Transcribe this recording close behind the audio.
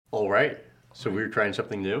All right. So we were trying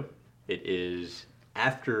something new. It is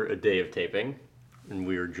after a day of taping, and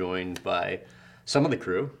we are joined by some of the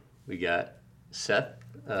crew. We got Seth,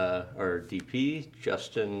 our DP,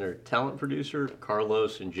 Justin, our talent producer,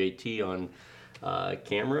 Carlos and JT on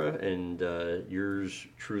camera, and yours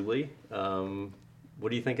truly. What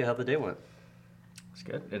do you think of how the day went? It's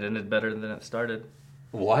good. It ended better than it started.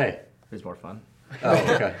 Why? It was more fun. Oh,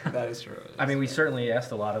 okay. That is true. I mean, we certainly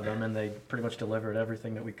asked a lot of them, and they pretty much delivered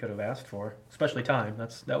everything that we could have asked for, especially time.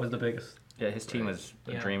 That was the biggest. Yeah, his team was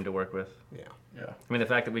a dream to work with. Yeah. Yeah. I mean, the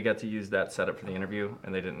fact that we got to use that setup for the interview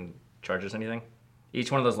and they didn't charge us anything.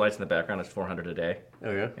 Each one of those lights in the background is $400 a day.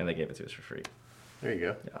 Oh, yeah? And they gave it to us for free. There you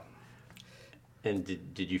go. Yeah. And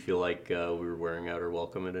did you feel like we were wearing out our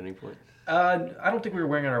welcome at any point? I don't think we were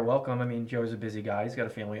wearing out our welcome. I mean, Joe's a busy guy. He's got a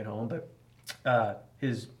family at home, but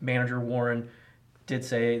his manager, Warren, did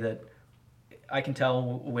say that I can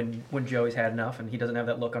tell when Joey's had enough and he doesn't have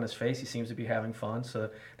that look on his face. He seems to be having fun. So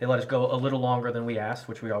they let us go a little longer than we asked,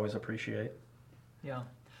 which we always appreciate. Yeah,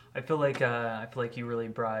 I feel like you really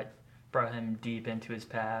brought him deep into his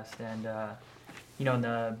past, and in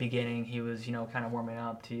the beginning he was kind of warming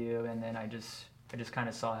up to you, and then I just kind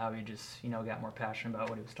of saw how he just got more passionate about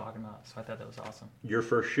what he was talking about. So I thought that was awesome. Your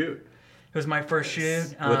first shoot? It was my first shoot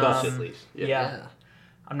with us at least. Yeah.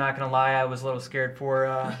 I'm not gonna lie, I was a little scared for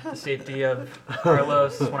the safety of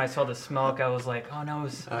Carlos. When I saw the smoke, I was like, "Oh no,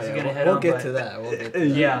 is he gonna hit him?" We'll get to that.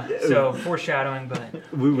 Yeah, so foreshadowing,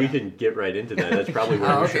 but we can get right into that. That's probably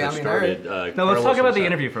where we should have started. No, let's talk about the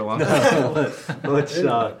interview for a long time. Let's.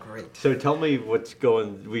 Great. So tell me what's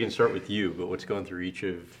going. We can start with you, but what's going through each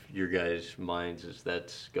of your guys' minds as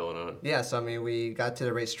that's going on? Yeah, so I mean, we got to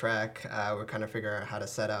the racetrack. We're kind of figuring out how to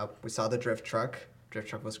set up. We saw the drift truck. Drift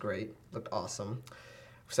truck was great. Looked awesome.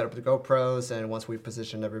 Set up the GoPros, and once we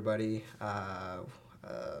positioned everybody,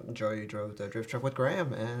 Joey drove the drift truck with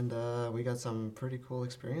Graham, and we got some pretty cool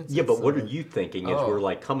experiences. Yeah, but what are you thinking as we're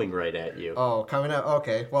like coming right at you? Oh, coming up.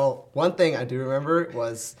 Okay. Well, one thing I do remember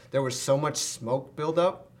was there was so much smoke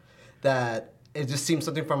buildup that it just seemed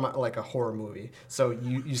something from like a horror movie. So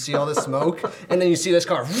you see all this smoke, and then you see this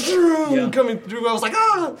car coming through. I was like,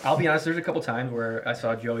 ah! I'll be honest, there's a couple times where I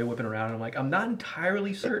saw Joey whipping around, and I'm like, I'm not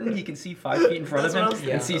entirely certain he can see 5 feet in front of him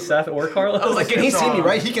and see Seth or Carlos. I was like, can he see me,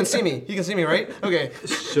 right? He can see me. He can see me, right? Okay.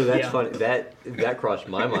 So that's funny. That crossed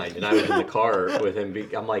my mind, and I was in the car with him.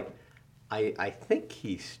 I'm like, I think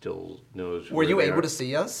he still knows. Were you able to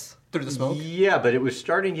see us through the smoke? Yeah, but it was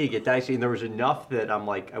starting to get dicey, and there was enough that I'm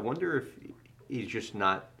like, I wonder if he's just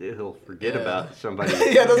not, he'll forget about somebody.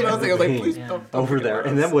 Yeah, that's what I was thinking. I was like, please don't over there.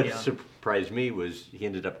 And then what surprised me was he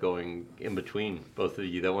ended up going in between both of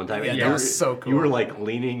you that one time. Yeah, that was so cool. You were like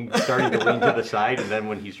starting to lean to the side, and then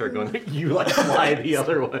when he started going, you like fly the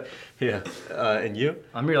other way. Yeah. And you?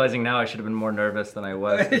 I'm realizing now I should have been more nervous than I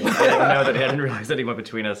was. I didn't know that he hadn't realized that he went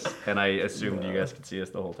between us, and I assumed you guys could see us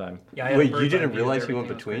the whole time. Yeah, wait, you didn't realize he went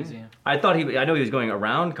between? I thought I know he was going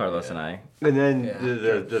around Carlos and I. And then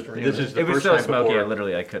this is the it was first so time smoky, before, I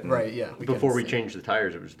literally I couldn't. Right, yeah. Before we changed the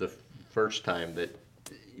tires, it was the first time that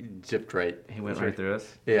he zipped right. He went right through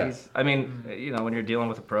us. Yeah. I mean, when you're dealing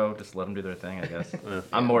with a pro, just let them do their thing, I guess.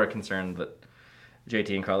 I'm more concerned that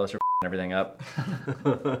JT and Carlos are everything up.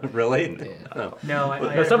 Really? Yeah.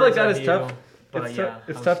 No, stuff like that is tough. But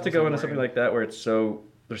It's tough to go into something like that where there's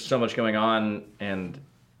so much going on and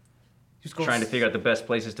trying to figure out the best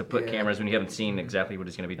places to put cameras when you haven't seen exactly what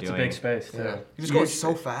he's going to be doing. It's a big space, too. Yeah. He was going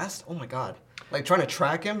so fast. Oh my god! Like trying to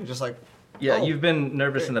track him, just like. Yeah, you've been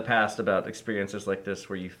nervous in the past about experiences like this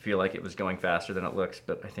where you feel like it was going faster than it looks,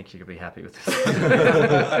 but I think you could be happy with this.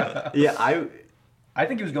 Yeah, I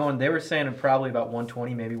think he was going. They were saying probably about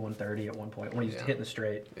 120, maybe 130 at one point when he was hitting the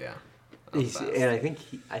straight. Yeah. And I think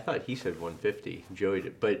I thought he said 150. Joey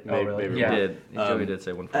did, but really? maybe He Yeah. did. Joey did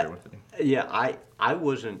say 140, 150. Yeah, I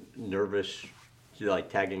wasn't nervous, like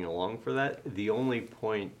tagging along for that. The only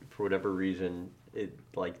point, for whatever reason, it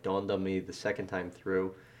like dawned on me the second time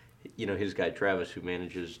through. His guy Travis, who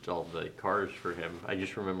manages all the cars for him. I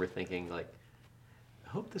just remember thinking like, I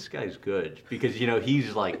hope this guy's good because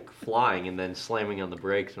he's like flying and then slamming on the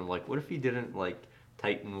brakes, and I'm like, what if he didn't like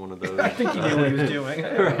tighten one of those? I think he knew what he was doing.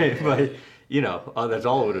 Right, but that's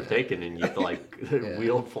all it would have taken, and you'd like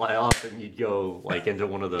wheel would fly off, and you'd go like into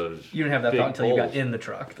one of those. You didn't have that big thought until you got holes. in the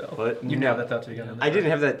truck, though. What? You didn't have that thought until you got in the truck. I didn't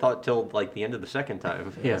have that thought till like the end of the second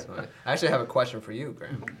time. Yeah. That's fine. I actually have a question for you,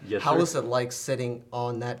 Graham. Yes, How sir. was it like sitting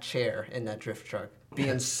on that chair in that drift truck,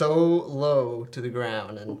 being so low to the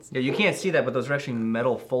ground? And Yeah, you can't see that, but those are actually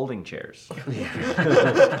metal folding chairs.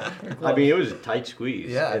 I mean, it was a tight squeeze.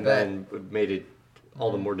 Yeah, I and bet. then it made it all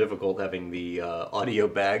the more difficult having the audio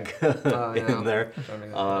bag yeah. in there.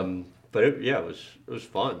 But it was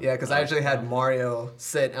fun. Yeah, because I actually had Mario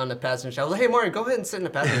sit on the passenger seat. I was like, hey, Mario, go ahead and sit in the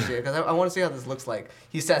passenger seat because I want to see how this looks like.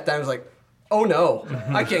 He sat down and was like, oh no,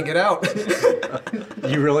 I can't get out.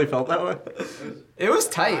 You really felt that way? It was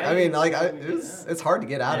tight. I mean, like, it's hard to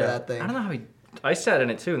get out of that thing. I don't know how I sat in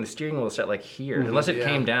it too, and the steering wheel was set like here, unless it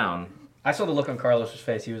came down. I saw the look on Carlos's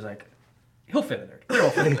face. He was like, he'll fit in there. He'll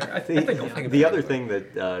fit in there. I think he'll fit in there. The other thing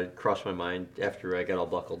that crossed my mind after I got all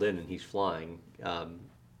buckled in and he's flying,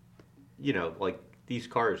 like these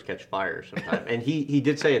cars catch fire sometimes. And he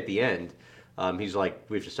did say at the end, he's like,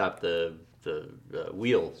 we have to stop the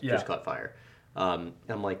wheels just caught fire. And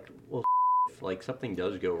I'm like, well, if like something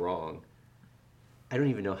does go wrong, I don't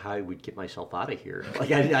even know how I would get myself out of here.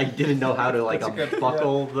 Like I didn't know how to like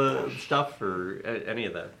unbuckle the stuff or any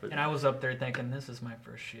of that. But... And I was up there thinking, this is my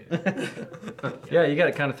first shoot. Yeah, you got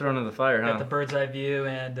it kind of thrown in the fire, huh? Got the bird's eye view,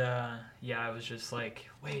 and I was just like,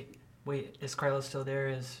 wait, is Carlos still there?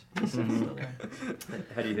 Is still there?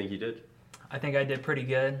 How do you think you did? I think I did pretty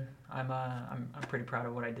good. I'm pretty proud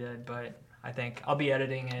of what I did, but I think I'll be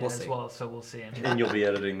editing it as well, so we'll see. And you'll be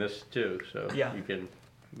editing this too, so Yeah. you can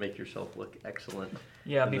make yourself look excellent.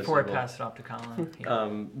 Yeah, before I pass it off to Colin. Yeah.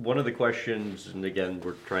 One of the questions, and again,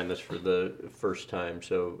 we're trying this for the first time,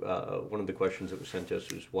 so one of the questions that was sent to us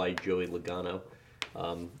was why Joey Logano?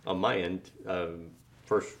 On my end,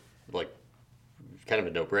 first, like, kind of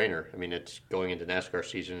a no-brainer. I mean, it's going into NASCAR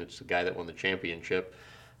season. It's the guy that won the championship,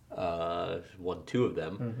 won 2 of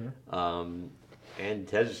them, and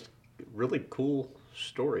has a really cool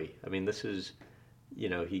story. I mean, this is,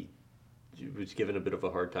 he was given a bit of a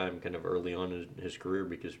hard time kind of early on in his career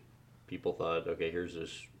because people thought, okay, here's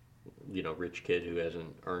this, rich kid who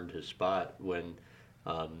hasn't earned his spot when,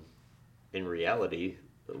 in reality,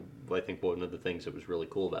 I think one of the things that was really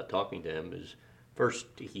cool about talking to him is first,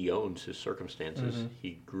 he owns his circumstances. Mm-hmm.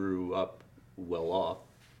 He grew up well off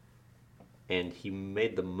and he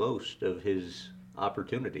made the most of his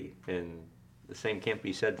opportunity. And the same can't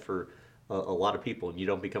be said for a lot of people. And you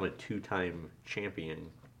don't become a 2-time champion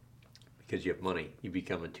because you have money. You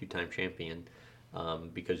become a 2-time champion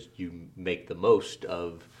because you make the most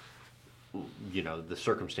of, the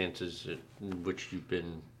circumstances in which you've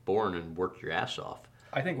been born and worked your ass off.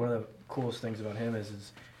 I think one of the coolest things about him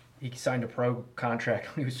is he signed a pro contract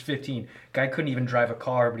when he was 15. Guy couldn't even drive a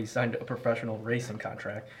car, but he signed a professional racing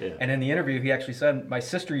contract. Yeah. And in the interview, he actually said, my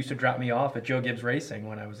sister used to drop me off at Joe Gibbs Racing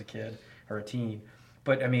when I was a kid or a teen.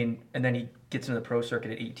 But, I mean, and then he gets into the pro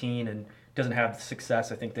circuit at 18 and doesn't have the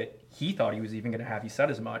success I think that he thought he was even going to have. He said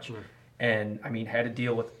as much. And, I mean, had to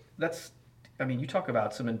deal with you talk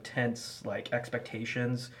about some intense,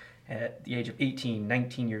 expectations at the age of 18,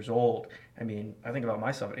 19 years old. I mean, I think about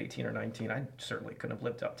myself at 18 or 19, I certainly couldn't have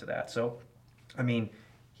lived up to that. So, I mean,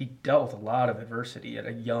 he dealt with a lot of adversity at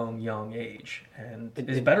a young age, and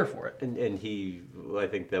is better for it. And I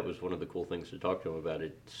think that was one of the cool things to talk to him about.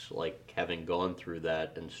 It's like having gone through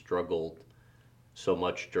that and struggled so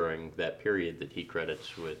much during that period that he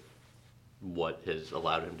credits with what has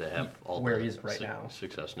allowed him to have all where the he is right now.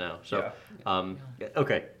 Success now. So,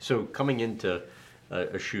 okay, so coming into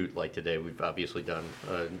a shoot like today, we've obviously done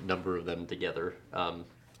a number of them together.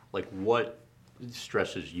 What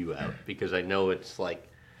stresses you out? Because I know it's like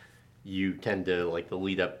you tend to, the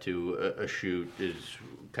lead up to a shoot is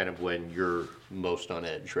kind of when you're most on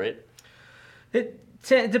edge, right?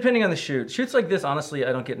 Depending on the shoot. Shoots like this, honestly,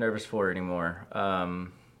 I don't get nervous for anymore.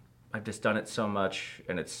 I've just done it so much,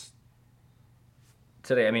 and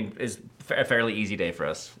today, I mean, is a fairly easy day for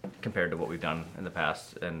us compared to what we've done in the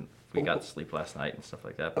past, and we got sleep last night and stuff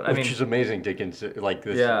like that. But Which is amazing to consider, like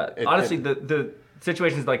this. Yeah, honestly, the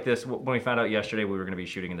situations like this, when we found out yesterday we were going to be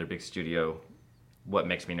shooting in their big studio, what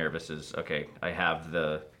makes me nervous is, okay, I have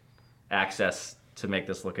the access to make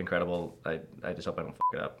this look incredible. I just hope I don't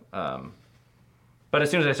fuck it up. But as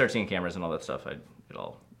soon as I start seeing cameras and all that stuff, it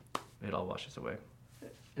all washes away.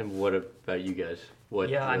 And what about you guys?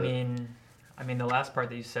 I mean, the last part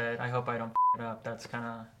that you said, I hope I don't f it up. That's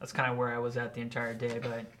kind of where I was at the entire day.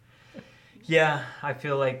 But yeah, I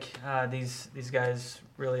feel like these guys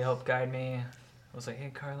really helped guide me. I was like,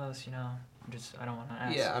 hey, Carlos, I don't want to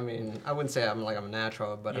ask. Yeah, I mean, I wouldn't say I'm a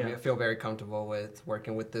natural, but I mean, I feel very comfortable with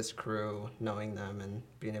working with this crew, knowing them, and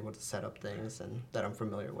being able to set up things and that I'm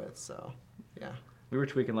familiar with. So, yeah. We were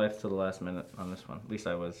tweaking lights till the last minute on this one. At least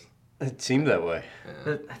I was. It seemed that way.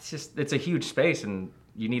 Yeah. It's a huge space, and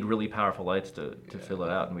you need really powerful lights to fill it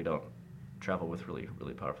out, and we don't travel with really,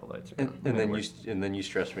 really powerful lights. And then you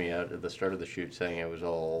stressed me out at the start of the shoot saying I was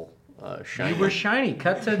all shiny. You were shiny.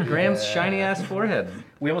 Cut to Graham's shiny ass forehead.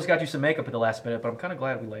 We almost got you some makeup at the last minute, but I'm kind of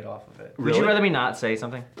glad we laid off of it. Would you rather me not say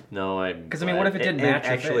something? No, because I mean, what if it didn't match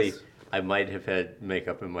your face? I might have had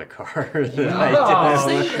makeup in my car. that Oh, I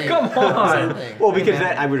same didn't. thing. come on. Same thing. Well, because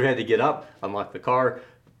I would have had to get up, unlock the car.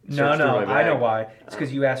 No, search through no, my I know bag. why. It's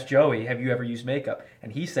because you asked Joey, have you ever used makeup?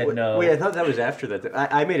 And he said no. Wait, I thought that was after that.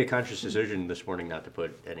 I made a conscious decision this morning not to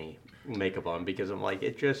put any makeup on because I'm like,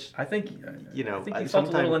 it just. I think You know, I think I- you felt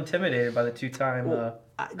a little sometime- intimidated by the two-time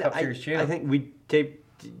Cup Series I champ. think we taped,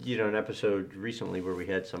 an episode recently where we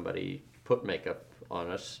had somebody put makeup on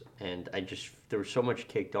us, and there was so much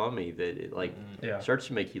caked on me that it Yeah. starts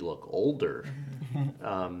to make you look older.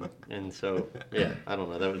 And so, yeah, I don't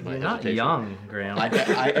know. That was my You're not hesitation. young, Graham.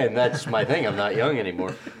 And that's my thing. I'm not young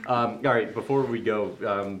anymore. All right, before we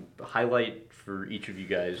go, highlight for each of you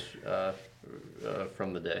guys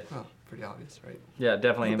from the day. Oh, pretty obvious, right? Yeah,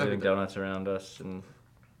 definitely him That'd doing be dope. donuts around us, and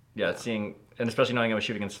seeing, and especially knowing I was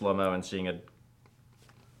shooting in slow mo and seeing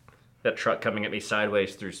that truck coming at me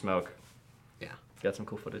sideways through smoke. Yeah, Got some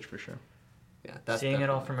cool footage for sure. yeah. That's Seeing it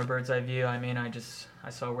all definitely- from a bird's eye view, I mean, I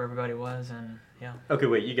saw where everybody was, and yeah. Okay,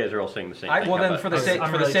 wait, you guys are all saying the same Well, thing. How then about- for the I'm sake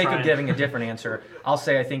really of trying. giving a different answer, I'll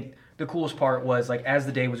say I think the coolest part was like as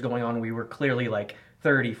the day was going on, we were clearly like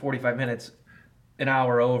 30, 45 minutes, an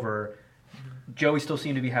hour over. Joey still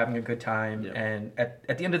seemed to be having a good time, Yeah. and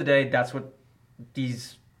at the end of the day, that's what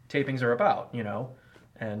these tapings are about, you know.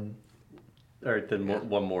 And All right, then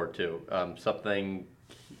one more too. Something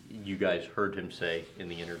you guys heard him say in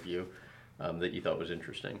the interview that you thought was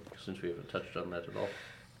interesting, since we haven't touched on that at all.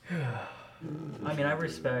 I mean, I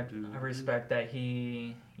respect that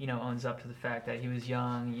he, owns up to the fact that he was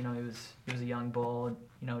young. He was a young bull.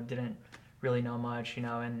 Didn't really know much.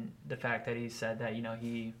 And the fact that he said that,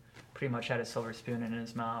 he pretty much had a silver spoon in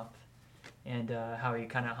his mouth, and how he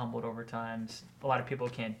kind of humbled over times. A lot of people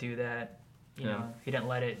can't do that. He didn't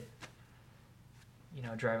let it,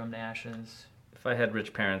 drive him to ashes. If I had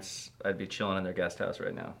rich parents, I'd be chilling in their guest house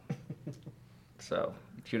right now. So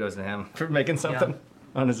kudos to him for making something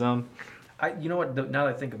on his own. you know what? Now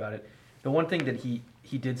that I think about it, the one thing that he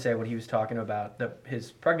did say when he was talking about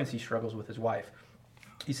his pregnancy struggles with his wife,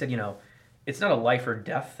 he said, it's not a life or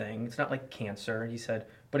death thing. It's not like cancer. He said,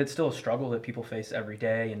 but it's still a struggle that people face every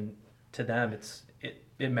day, and to them,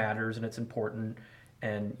 it matters and it's important.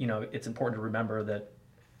 And it's important to remember that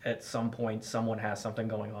at some point someone has something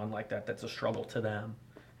going on like that that's a struggle to them.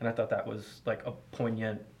 And I thought that was like a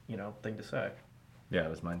poignant, thing to say. Yeah, it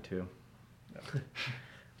was mine too.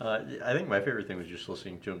 I think my favorite thing was just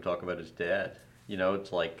listening to him talk about his dad.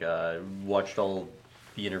 It's like watched all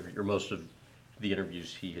the interview or most of the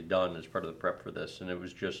interviews he had done as part of the prep for this, and it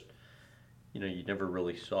was just, you never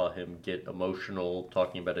really saw him get emotional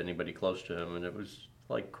talking about anybody close to him, and it was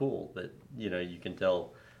like cool that you can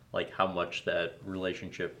tell like how much that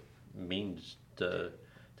relationship means to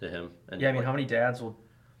him. And Yeah, I mean, how many dads will,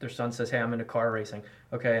 their son says, hey, I'm into car racing,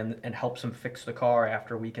 okay, and helps him fix the car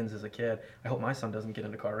after weekends as a kid. I hope my son doesn't get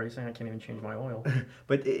into car racing. I can't even change my oil.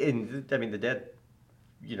 But the dad,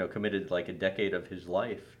 committed like a decade of his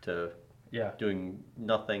life to Yeah. doing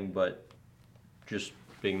nothing but just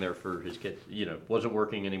being there for his kids. Wasn't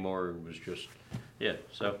working anymore and was just,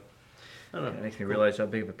 so, I don't It know. makes me realize how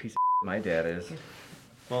big of a piece of my dad is.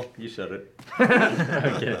 Well, you said it.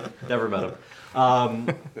 Okay, never met him.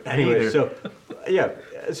 Anyway,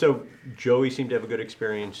 Either. so Joey seemed to have a good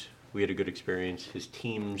experience. We had a good experience. His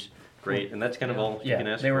team's great, and that's kind of all you can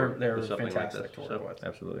Yeah, ask they for. were with something like fantastic this. to work So, with.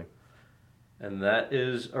 Absolutely. and that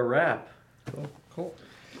is a wrap. Cool.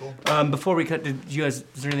 Before we cut, is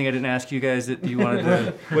there anything I didn't ask you guys that you wanted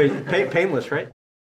to? Wait, painless, right?